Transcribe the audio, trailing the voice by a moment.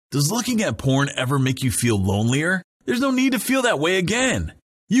Does looking at porn ever make you feel lonelier? There's no need to feel that way again.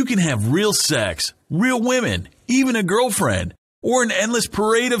 You can have real sex, real women, even a girlfriend, or an endless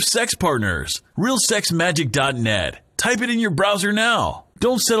parade of sex partners. RealSexMagic.net. Type it in your browser now.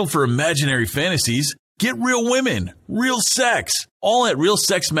 Don't settle for imaginary fantasies. Get real women, real sex, all at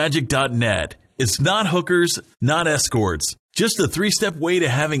RealSexMagic.net. It's not hookers, not escorts. Just a 3-step way to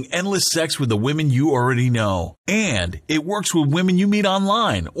having endless sex with the women you already know. And it works with women you meet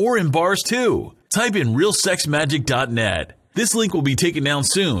online or in bars too. Type in RealSexMagic.net. This link will be taken down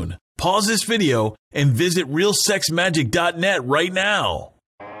soon. Pause this video and visit RealSexMagic.net right now.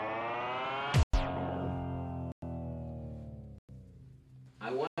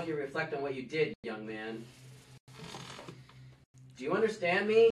 I want you to reflect on what you did, young man. Do you understand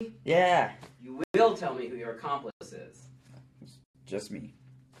me? Yeah. You will tell me who your accomplice is. Just me.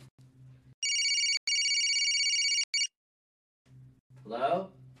 Hello?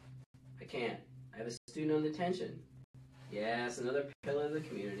 I can't. I have a student on detention. Yes, another pillar of the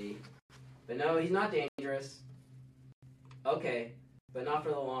community. But no, he's not dangerous. Okay, but not for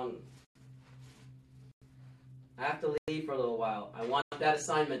the long. I have to leave for a little while. I want that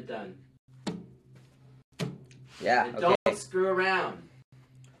assignment done. Yeah, And okay. don't screw around.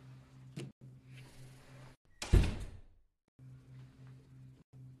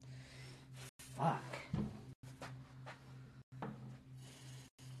 Fuck.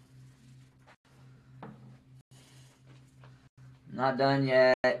 Not done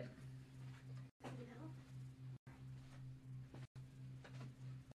yet.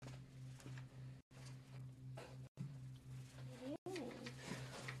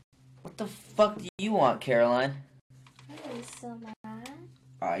 What the fuck do you want, Caroline? Are you so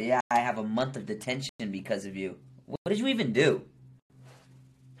mad? Yeah, I have a month of detention because of you. What did you even do?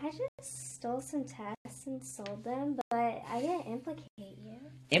 I just stole some tests and sold them, but I didn't implicate you.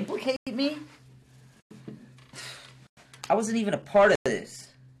 Implicate me? I wasn't even a part of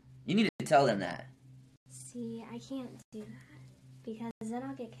this. You need to tell them that. See, I can't do that, because then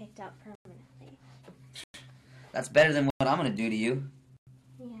I'll get kicked out permanently. That's better than what I'm gonna do to you.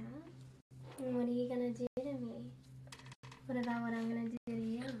 Yeah? And what are you gonna do to me? What about what I'm gonna do to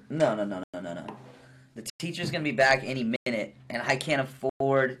you? No. The teacher's gonna be back any minute, and I can't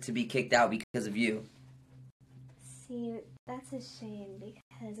afford to be kicked out because of you. See, that's a shame,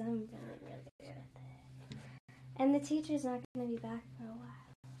 because I'm really good at it. And the teacher's not gonna be back for a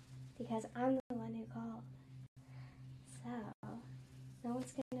while, because I'm the one who called. So, no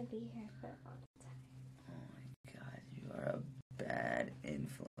one's gonna be here for a long time. Oh my god, you are a bad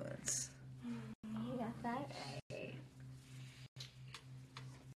influence. You got that right.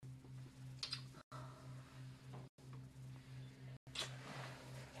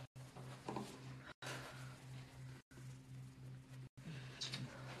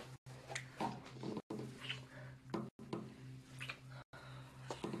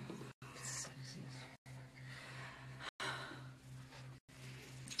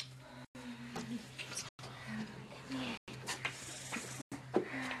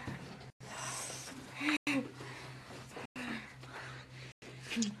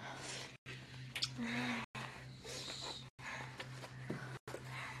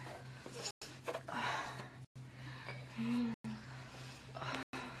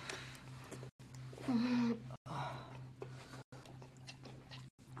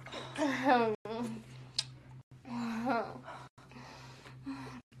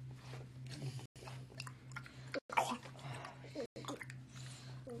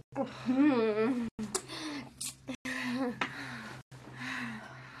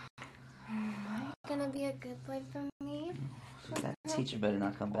 Gonna be a good boy for me? That teacher better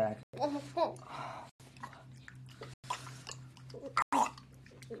not come back.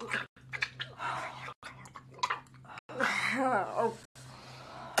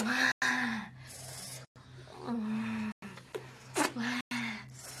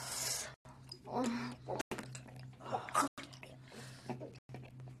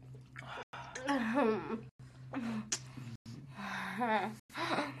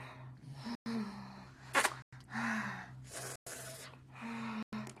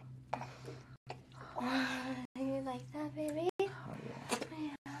 You like that, baby? Oh, yeah.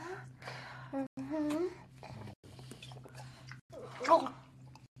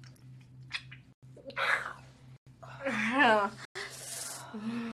 Yeah.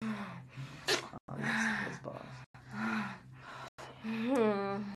 Mm-hmm. Oh, yes, boss.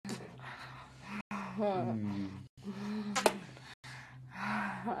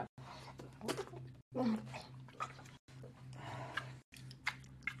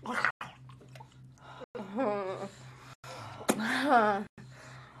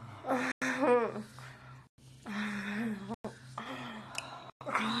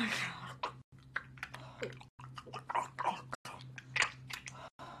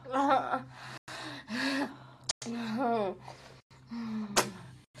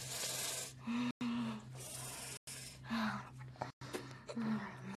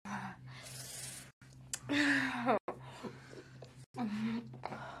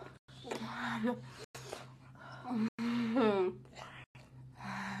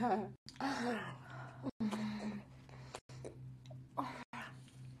 Get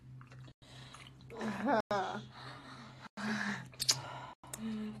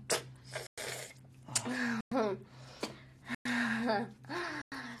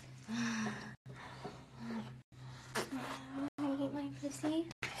my pussy.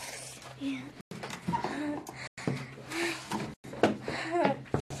 Yeah.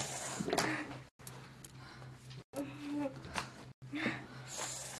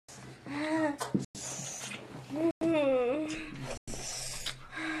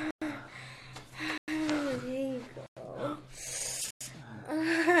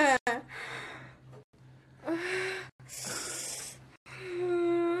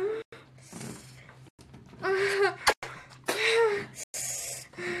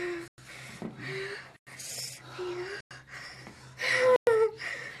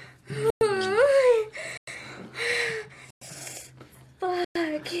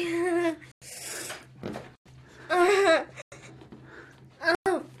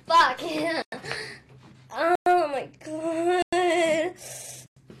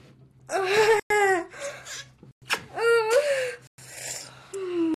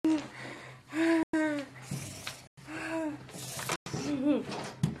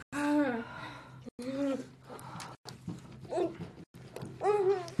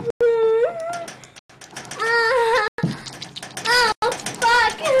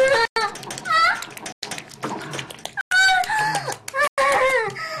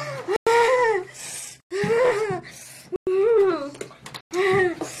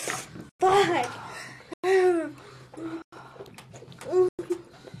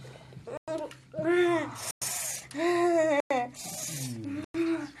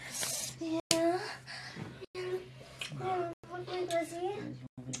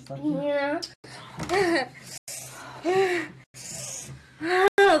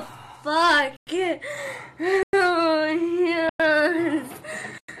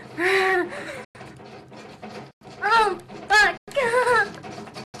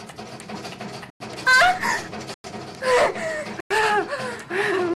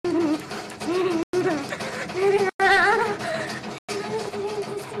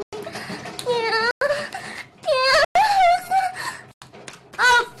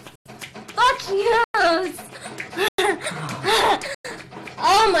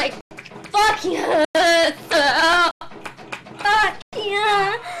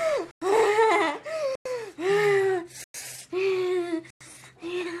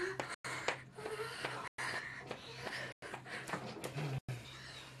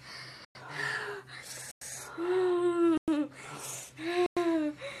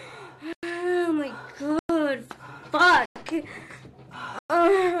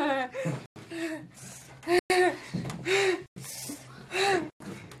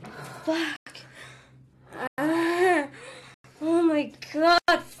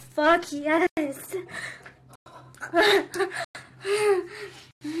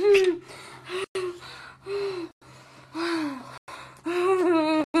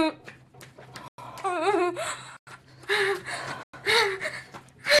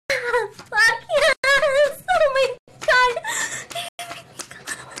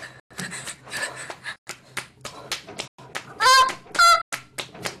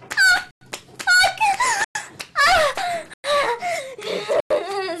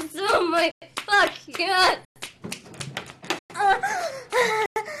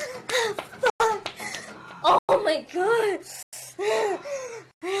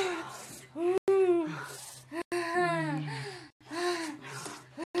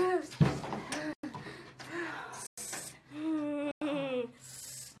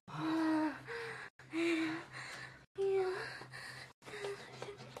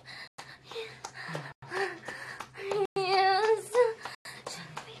 Yes.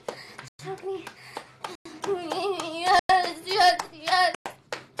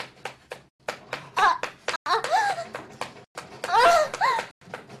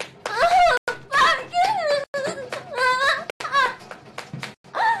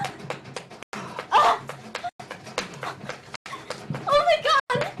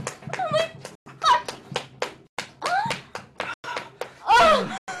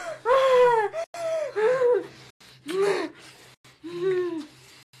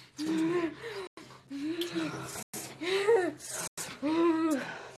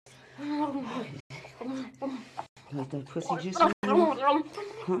 Like that pussy juice? Huh?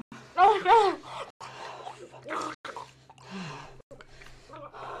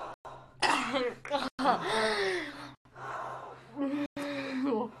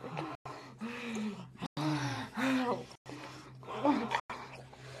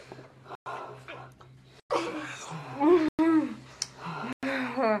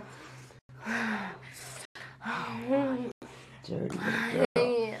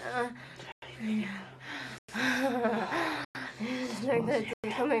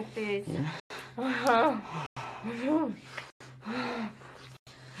 on my face.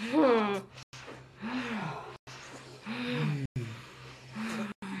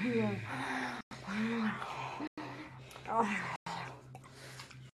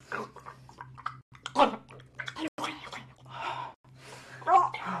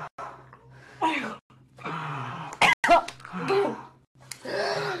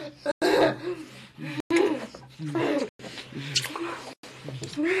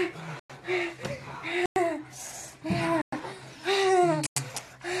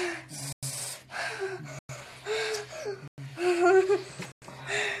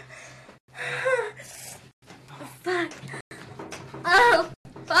 Fuck. Oh,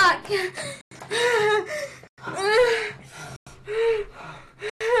 fuck.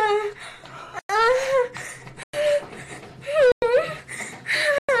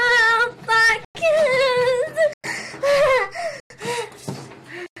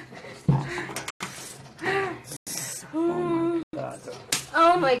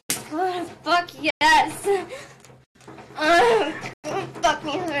 Oh my god, fuck yes! Fuck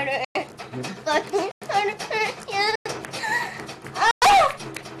me harder. Fuck me harder, yeah.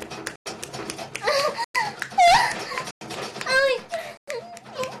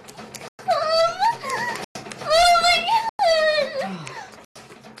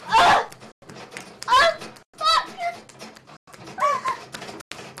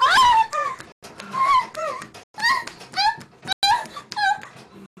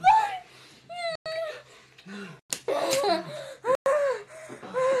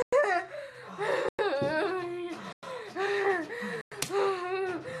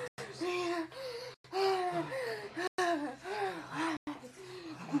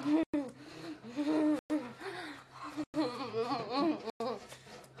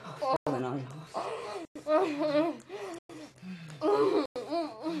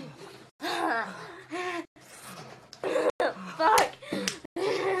 Fuck.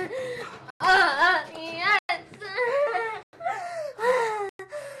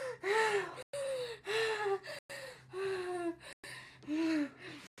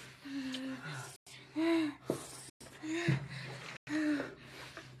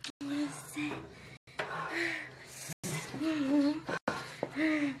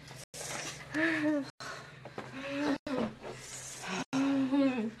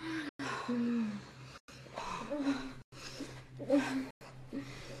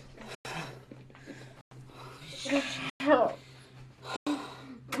 Yes.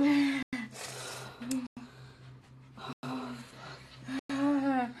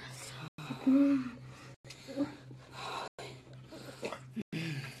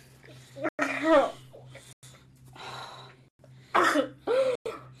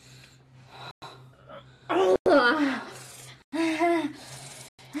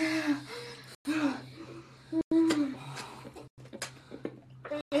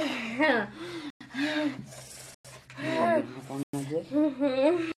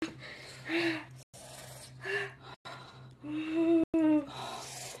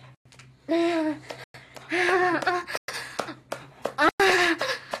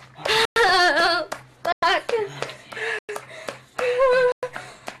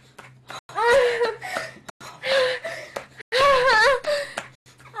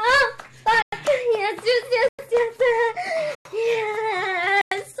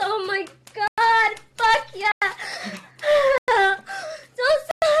 Yes! Oh my god! Fuck yeah! Don't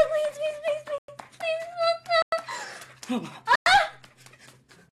stop! Please don't stop! Fuck!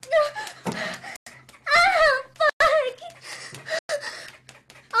 Oh my god!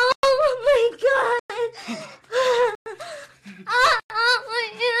 Oh my god!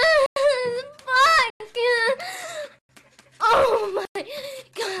 Fuck! Oh my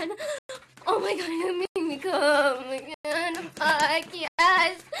god! Oh my god, you made me come! Oh my god! Fuck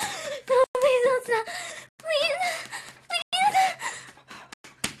yes! No, please don't stop! Please!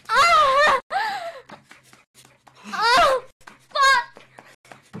 Ah! Oh! Fuck!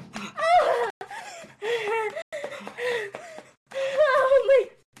 Oh my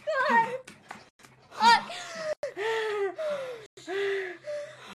god! Fuck!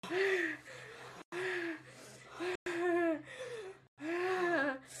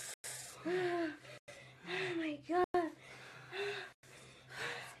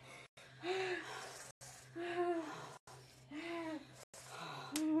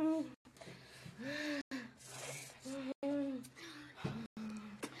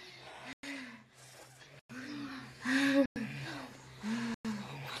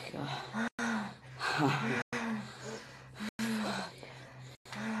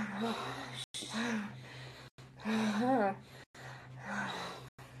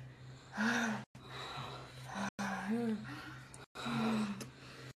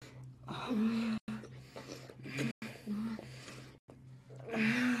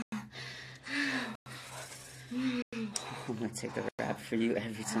 take the rap for you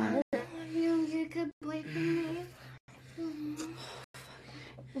every time. You'll be a good boy for me.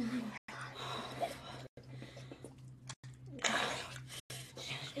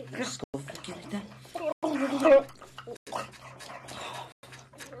 Let's go fucking like that.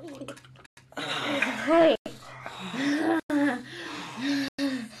 Hey.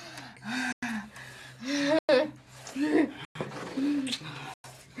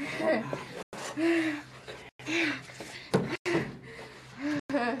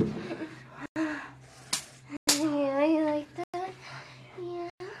 Yeah, you like that? Yeah.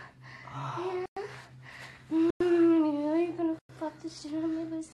 You're gonna pop the shit on my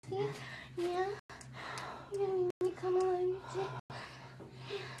pussy? Yeah. You're gonna make me come on you?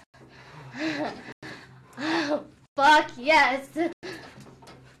 Oh, fuck yes.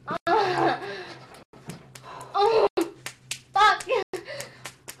 Oh, fuck. Fuck.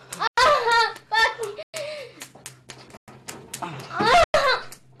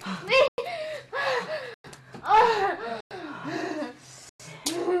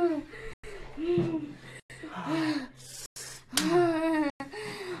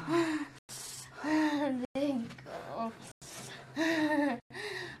 There you go.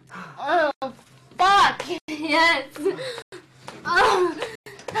 Oh, fuck! Yes! Oh!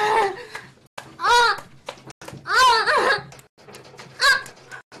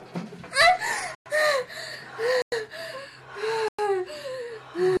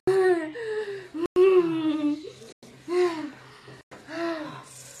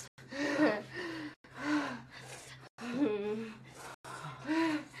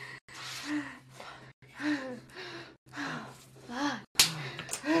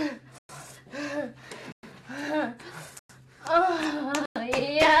 Oh,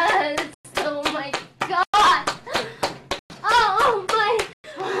 yes! Oh my god! Oh my!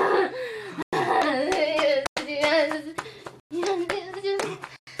 Yes, yes, yes, yes, yes.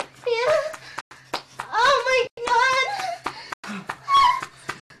 Yeah. Oh my god!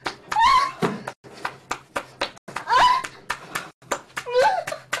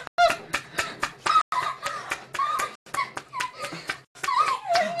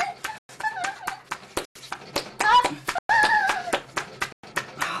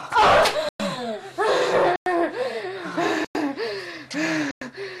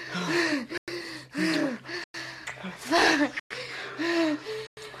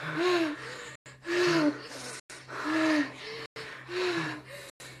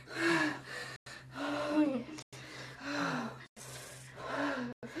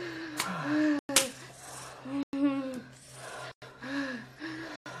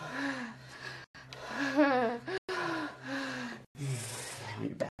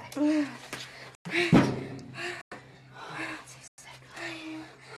 You're back. Oh,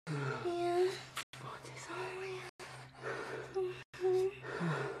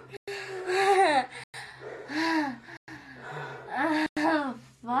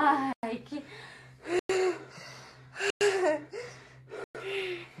 fuck.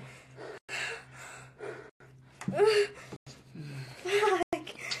 Fuck.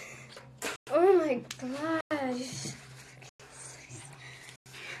 Oh my gosh.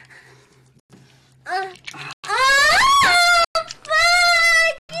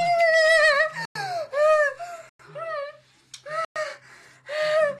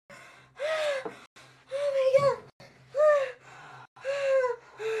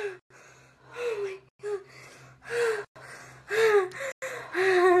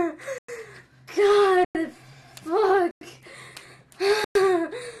 God, fuck.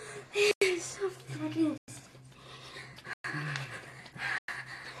 You're so fucking.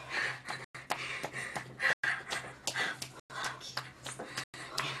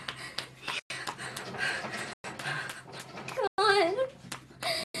 God.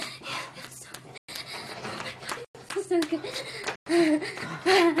 So good.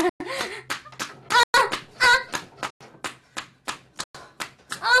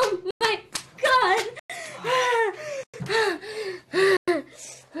 Oh my god!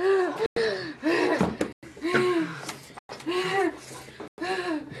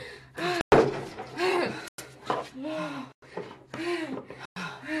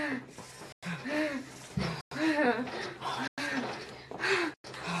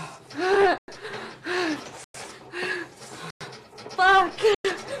 Fuck!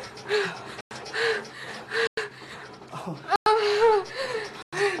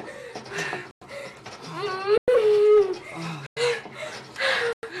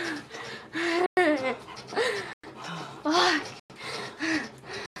 Fuck!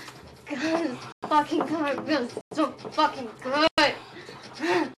 God, fucking god feels so fucking good.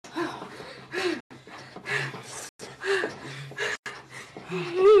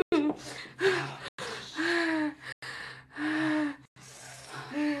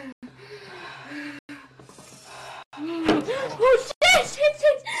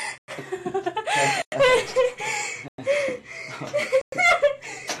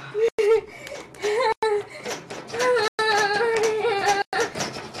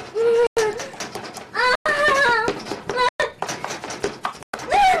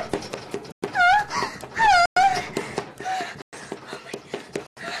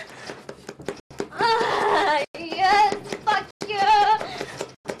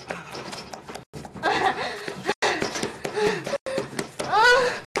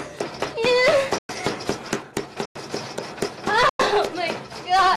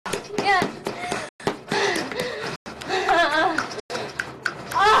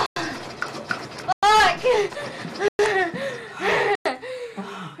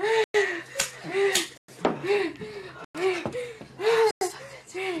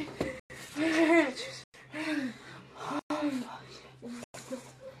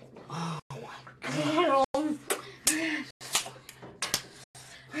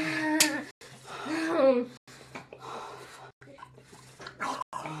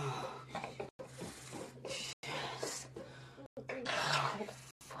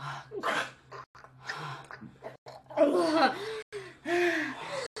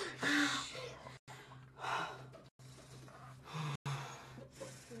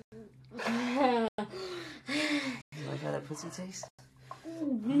 pussy taste?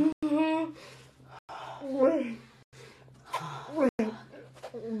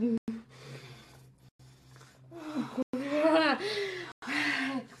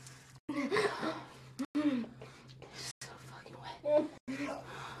 So fucking wet.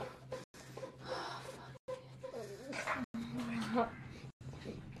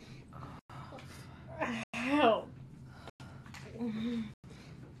 Help.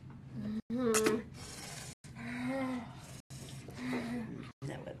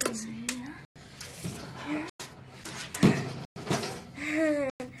 That wet pussy.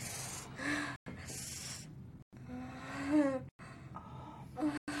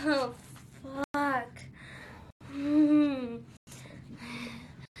 Oh, fuck.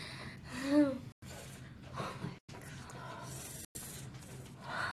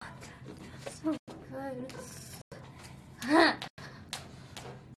 So good.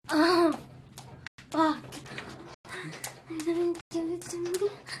 Oh, fuck. Are you gonna give it to me?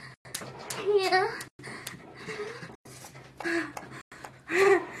 Yeah.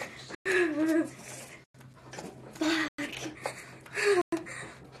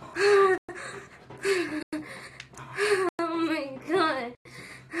 Oh my god.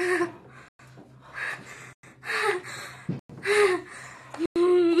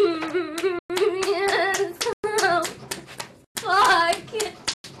 Yes.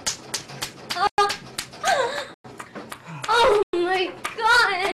 Oh, fuck. Oh my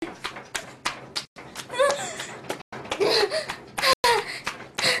god.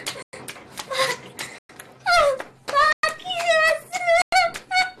 Oh, fuck, yes.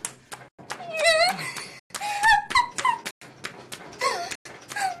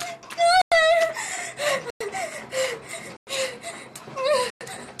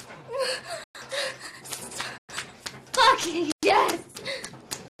 Fucking yes!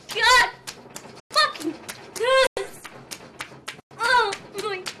 God! Fucking yes! Oh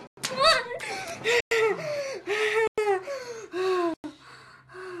my god!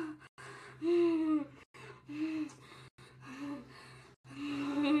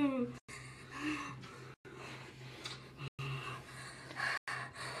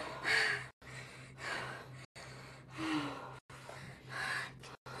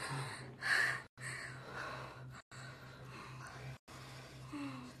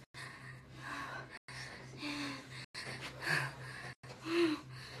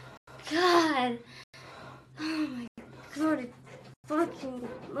 God! Oh my god, it fucking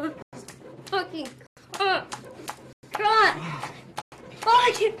fucking God!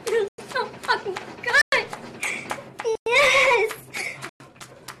 Fuck, it feels so fucking good! Yes!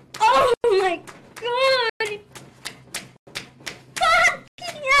 Oh my god! Fuck,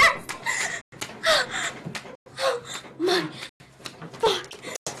 yes! Oh my fuck!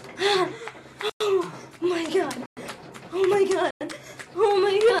 Oh my god! Oh my god! Oh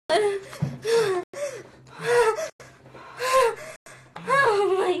my god! Oh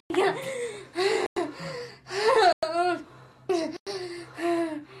my god!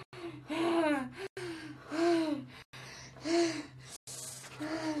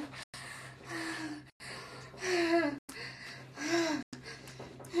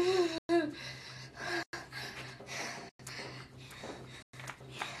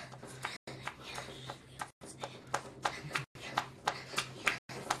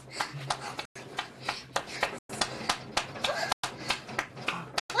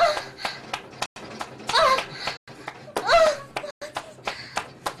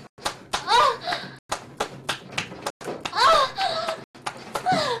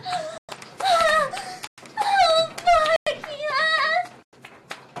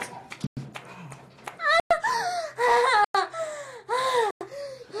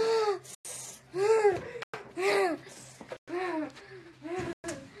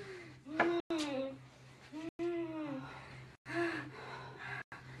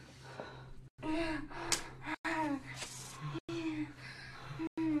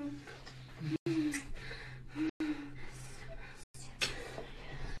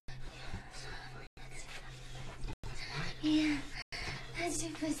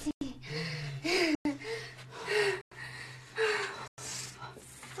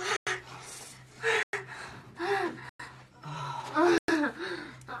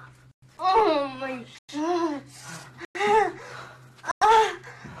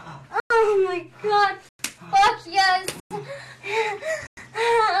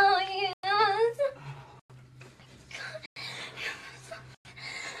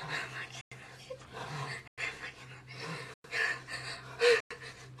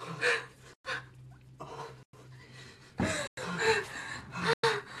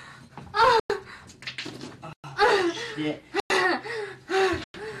 shit.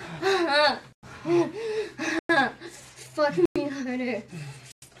 Fuck me harder.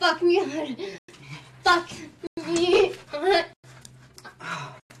 Fuck me harder. Fuck me harder.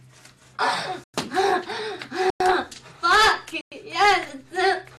 Fuck! Yes!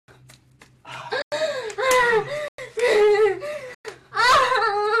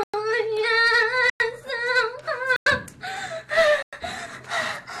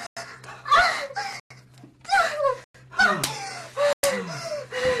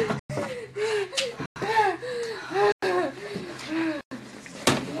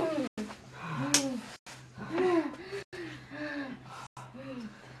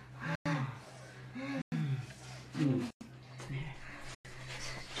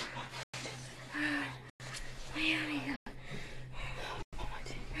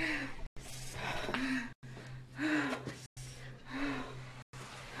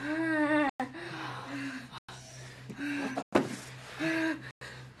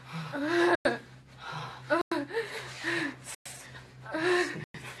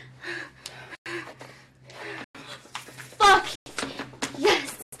 Fuck!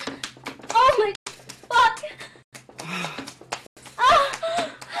 Yes! Oh my fuck!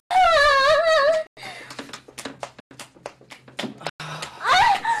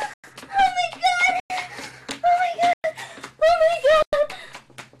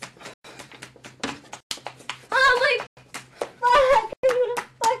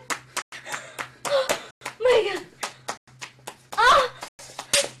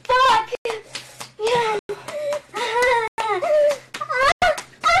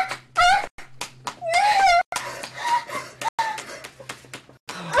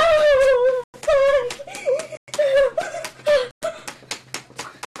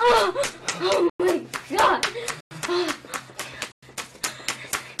 Oh my god!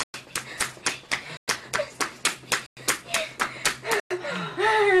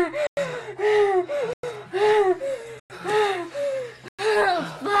 Oh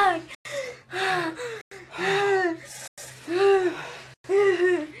fuck!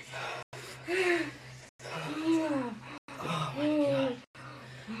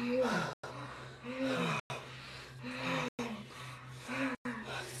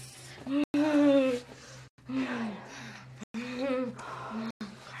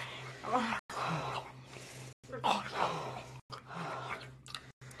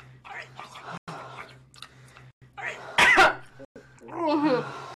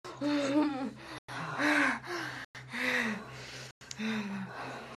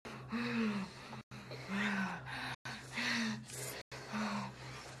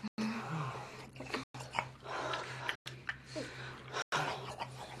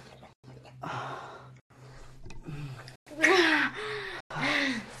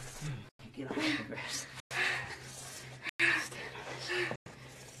 Get off the grass.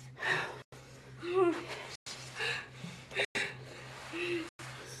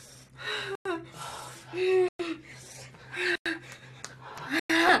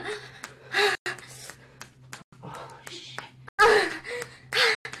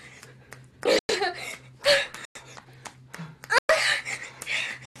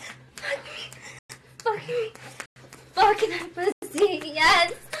 Fuck me. Fuck that pussy,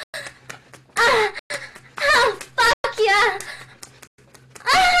 yes! Ah! Ah! Fuck yeah!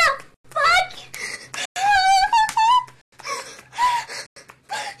 Ah! Fuck!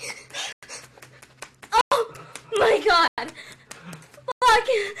 Oh my god! Fuck!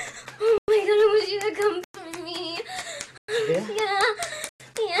 Oh my god, I want you to come for me. Yeah?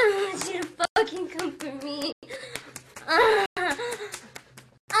 Yeah, I want you to fucking come for me. Ah!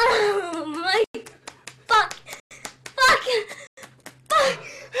 Oh my fuck! Fuck! Fuck!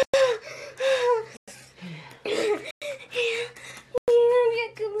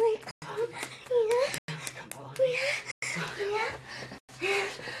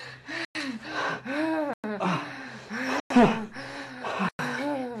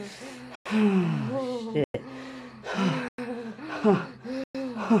 Holy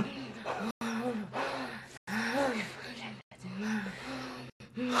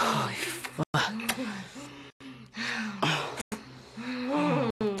fuck.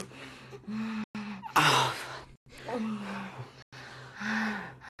 Oh.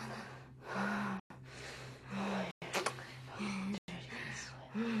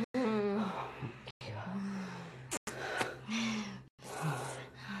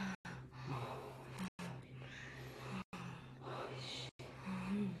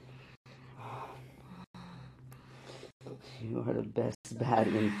 You are the best bad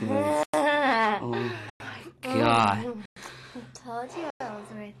influence. Oh my god. I told you I was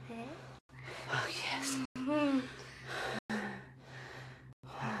worth it. Oh yes.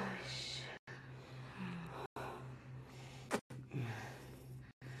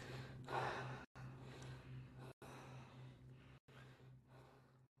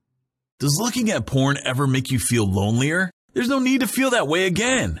 Does looking at porn ever make you feel lonelier? There's no need to feel that way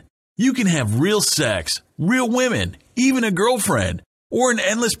again. You can have real sex, real women, even a girlfriend, or an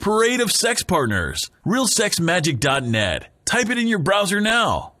endless parade of sex partners. RealSexMagic.net. Type it in your browser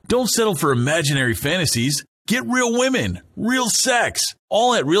now. Don't settle for imaginary fantasies. Get real women, real sex,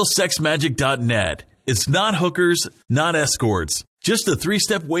 all at RealSexMagic.net. It's not hookers, not escorts. Just a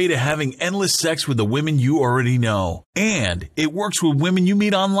 3-step way to having endless sex with the women you already know. And it works with women you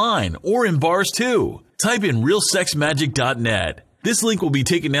meet online or in bars too. Type in RealSexMagic.net. This link will be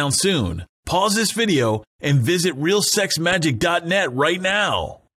taken down soon. Pause this video and visit RealSexMagic.net right now.